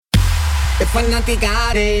Es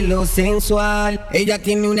fanática de lo sensual. Ella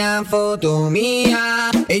tiene una foto mía.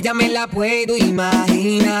 Ella me la puedo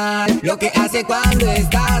imaginar. Lo que hace cuando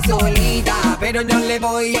está solita. Pero no le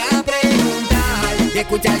voy a preguntar. Y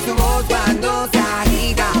escuchar su voz cuando se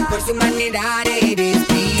agita. Por su manera de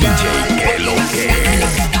respirar. Por imaginarme lo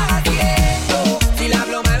que está haciendo. Si la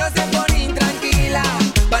hablo malo se pone intranquila.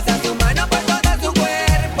 Pasa su mano por todo su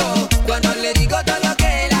cuerpo. Cuando le digo todo lo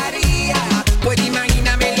que él haría. Pues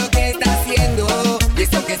imagíname lo que está haciendo. Y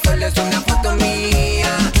eso que solo es una foto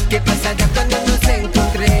mía. ¿Qué pasará cuando nos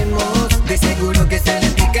encontremos? De seguro que se le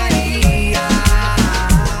picaría.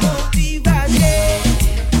 Motívate,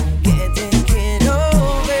 que te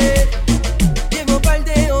quiero ver. Llevo un par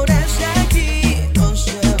de horas aquí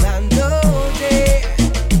observándote.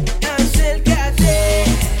 Acércate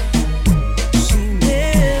sin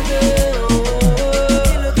miedo.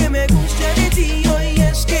 Que lo que me gusta de ti hoy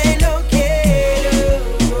es que lo quiero.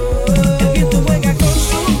 El viento juega con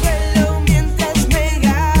su pelo mientras me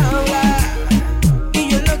habla. Y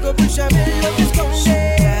yo loco por saber lo que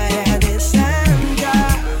esconde. Cara de santa.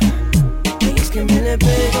 Y es que me le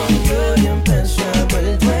pego yo y empezamos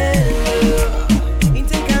el duelo.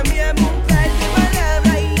 Intercambiamos un par de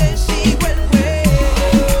palabras y le sigo el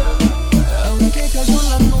juego. Aunque cayó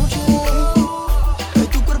la noche,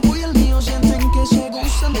 tu cuerpo y el mío sienten que se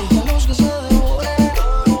gustan. Déjalos que se devoren.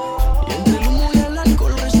 Y entre el humo y el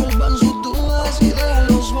alcohol resuelvan sus dudas y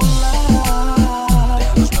déjalos volar.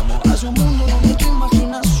 Déjalos vamos a su mundo donde tu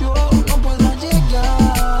imaginación no podrá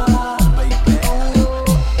llegar, baby.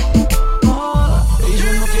 Y yo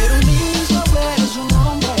no quiero ni saber su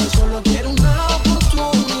nombre, solo quiero una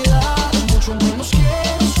oportunidad. Mucho menos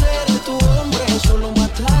quiero ser tu hombre, solo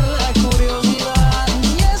matar la curiosidad. Y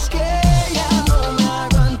es que ya no me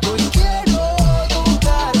aguanto y quiero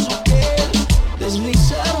tocar su piel,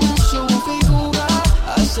 deslizarme en su figura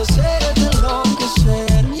hasta hacerte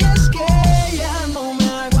enloquecer. Y es que ya no me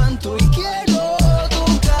aguanto y quiero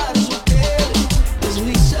tocar su piel,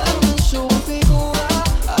 deslizarme en su figura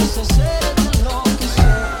hasta hacerte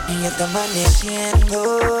enloquecer. Y ya está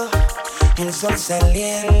amaneciendo, el sol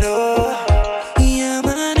saliendo, y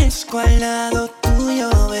amanezco al lado tuyo,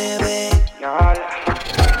 bebé.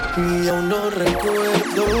 Y aún no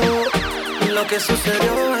recuerdo lo que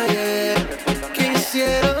sucedió ayer.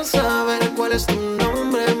 Quisiera saber cuál es tu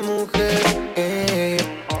nombre, mujer.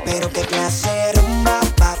 Pero qué clase de rumba,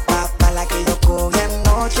 pa, la que yo cogí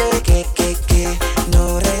anoche, que,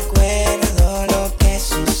 no recuerdo lo que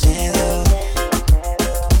sucedió.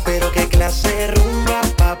 Pero qué clase de rumba,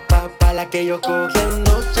 pa, la que yo cogí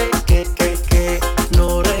anoche, que,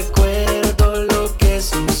 no recuerdo lo que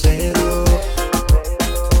sucedió.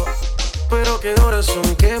 Pero qué horas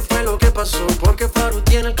son, qué fue lo que pasó, porque Faru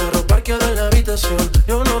tiene el carro parqueado en la habitación.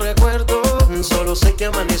 Yo no recuerdo, solo sé que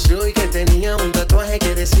amaneció y que tenía un tatuaje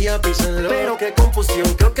que decía písenlo. Pero qué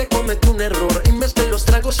confusión, creo que cometí un error y mezclé los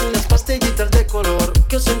tragos y unas pastillitas de color.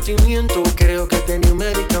 Qué sentimiento, creo que tenía un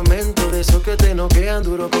medicamento de esos que te noquean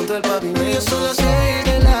duro contra el pavimento. Y son las 6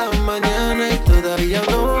 de la mañana y todavía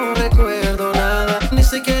no recuerdo nada. Ni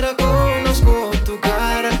siquiera conozco tu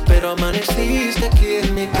cara, pero amaneciste aquí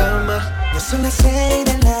en mi cama. Ya son las 6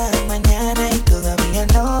 de la mañana y todavía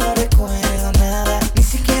no recuerdo nada. Ni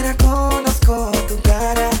siquiera conozco tu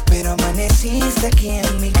cara, pero amaneciste aquí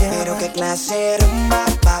en mi cama. Pero qué clase de rumba,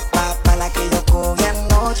 pa, la que yo cogí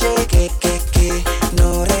anoche, que,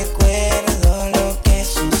 no recuerdo lo que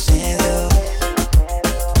sucedió.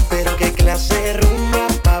 Pero qué clase de rumba,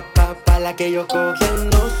 pa, la que yo cogí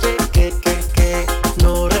anoche, que,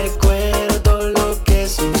 no recuerdo lo que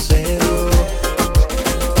sucedió.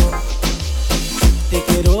 Te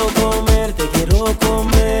quiero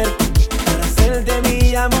comer, para hacerte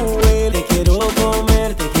mía mujer. Te quiero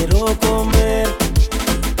comer.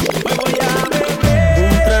 Me voy a beber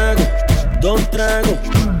un trago, 2 tragos,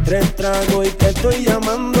 3 tragos y te estoy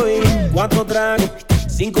llamando. Y 4 tragos,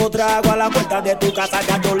 5 tragos, a la puerta de tu casa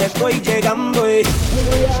ya yo le estoy llegando. Y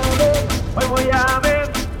hoy voy a beber.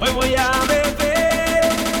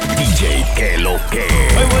 DJ, que lo que.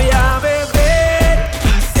 Hoy voy a beber y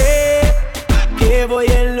sé que voy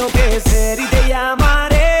a enloquecer y te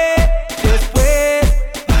llamaré después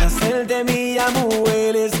para hacerte mía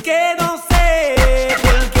mujer. Es que no sé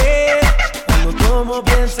por qué cuando tomo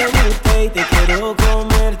pienso en usted y te quiero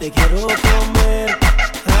comer.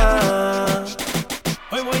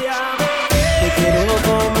 Hoy voy a beber.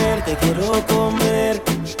 Te quiero comer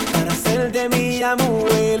para hacerte mía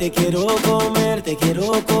mujer. Te quiero comer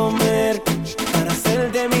para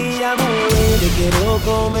hacerte mía mujer. Te quiero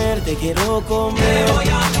comer. Te voy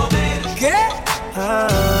a comer. ¿Qué?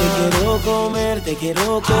 Te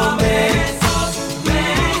quiero comer. A besos,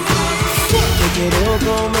 besos. quiero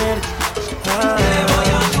comer. Te voy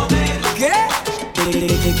a comer. ¿Qué?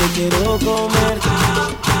 Que quiero comer.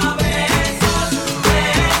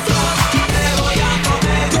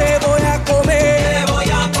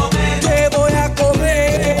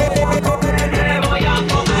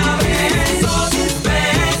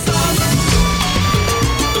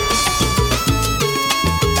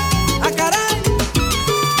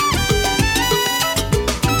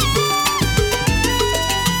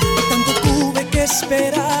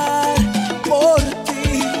 Esperar por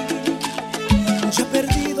ti, ya he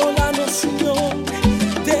perdido la noción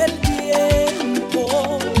del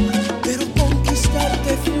tiempo, pero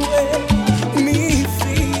conquistarte fue mi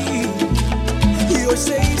fin y hoy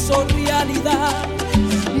se hizo realidad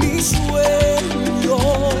mi sueño.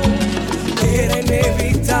 Era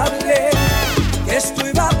inevitable que esto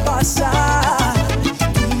iba a pasar,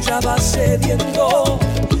 tú ya vas cediendo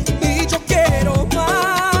y yo quiero más.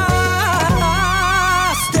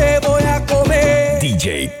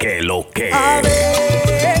 DJ, que lo que. A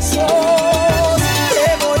besos te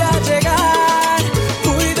voy a llegar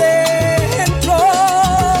muy dentro.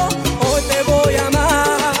 Hoy te voy a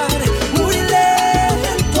amar muy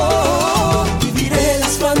lento. Viviré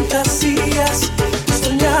las fantasías que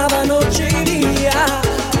soñaba noche y día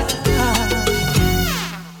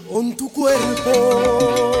con tu cuerpo.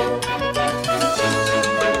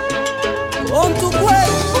 Con tu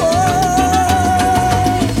cuerpo.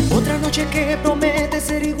 Otra noche que promete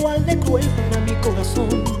ser igual de cruel para mi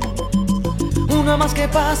corazón. Una más que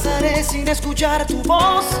pasaré sin escuchar tu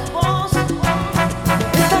voz.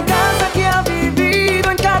 Esta casa que ha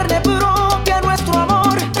vivido en carne propia nuestro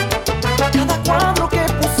amor. Cada cuadro que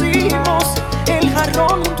pusimos, el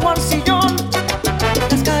jarrón junto al sillón.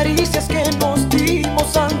 Las caricias que nos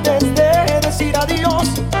dimos antes de decir adiós.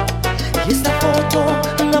 Y esta foto,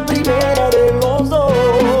 la primera de los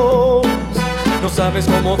dos. No sabes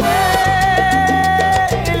cómo fue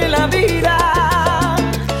la vida,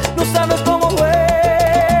 no sabes cómo fue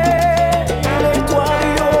tu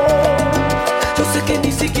adiós. Yo sé que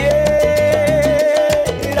ni siquiera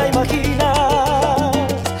imaginas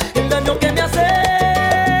el daño que me hace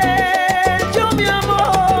yo, mi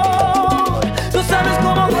amor. No sabes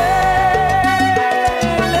cómo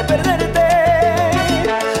duele perderte,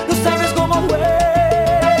 no sabes cómo duele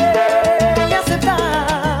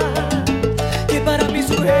aceptar que para mí es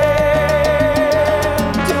urgente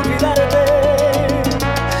olvidarte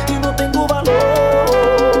y no tengo valor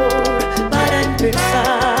para empezar.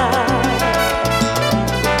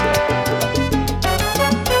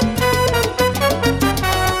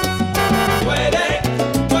 Duele,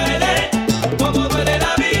 como duele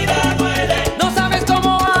la vida, duele. No sabes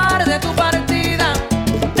cómo arde tu partida,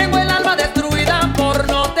 tengo el alma destruida por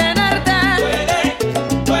no tenerte.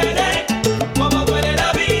 Duele, como duele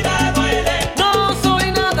la vida, duele. No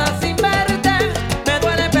soy nada sin verte, me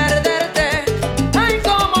duele perderte. Ay,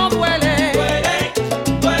 cómo duele.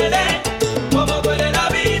 Duele, como duele la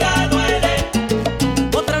vida, duele.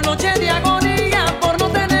 Otra noche de agonía por no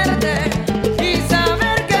tenerte y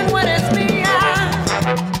saber que no eres mía.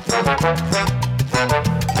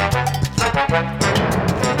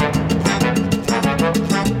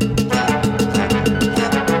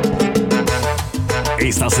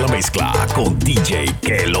 Esta es la mezcla con DJ,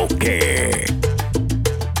 que lo que.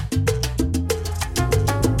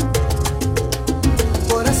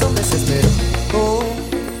 Corazón desesperado,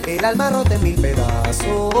 el alma rota en mil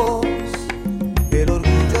pedazos, el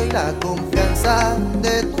orgullo y la confianza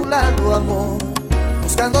de tu lado, amor,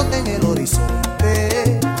 buscándote en el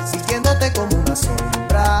horizonte, siguiéndote como una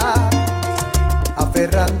sombra,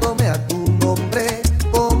 aferrándome a tu nombre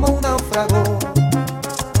como un náufrago.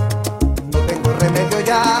 No tengo remedio,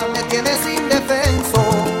 ya me tienes indefenso.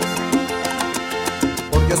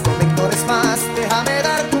 Por Dios, no me ignores más, déjame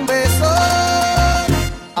darte un beso.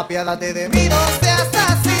 Apiádate de mí, no seas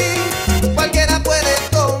así. Cualquiera puede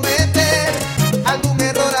cometer algún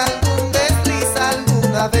error, algún desliz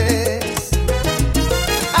alguna vez.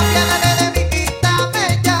 Apiádate de mí,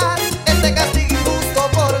 quítame ya este castigo injusto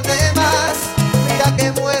por demás. Mira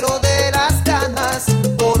que muero de las ganas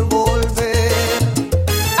por volver.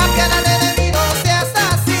 Apiádate de mí, no seas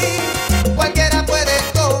así. Cualquiera puede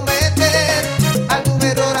cometer algún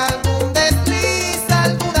error, algún desliz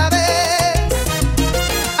alguna vez.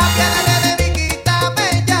 Apiádate de mí, quítame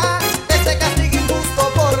ya este castigo injusto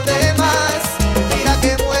por demás. Mira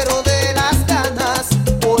que muero de las ganas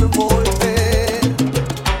por volver.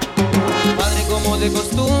 Padre, como de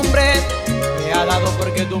costumbre, me ha dado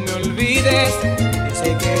porque tú me olvides.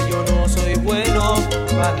 Dice que yo no soy bueno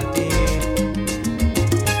para ti.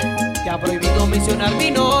 Te ha prohibido mencionar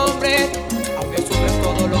mi nombre, aunque sufres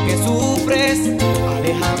todo lo que sufres. es,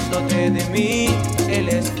 alejándote de mí, él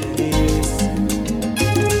es feliz.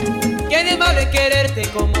 ¿Qué de malo es quererte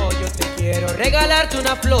como yo te quiero? Regalarte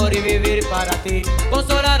una flor y vivir para ti,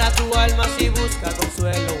 consolar a tu alma si busca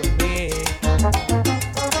consuelo en mí.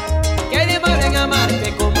 ¿Qué de malo en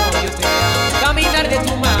amarte como yo te amo? Caminar de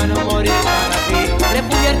tu mano, morir para ti,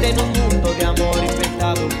 refugiarte en un mundo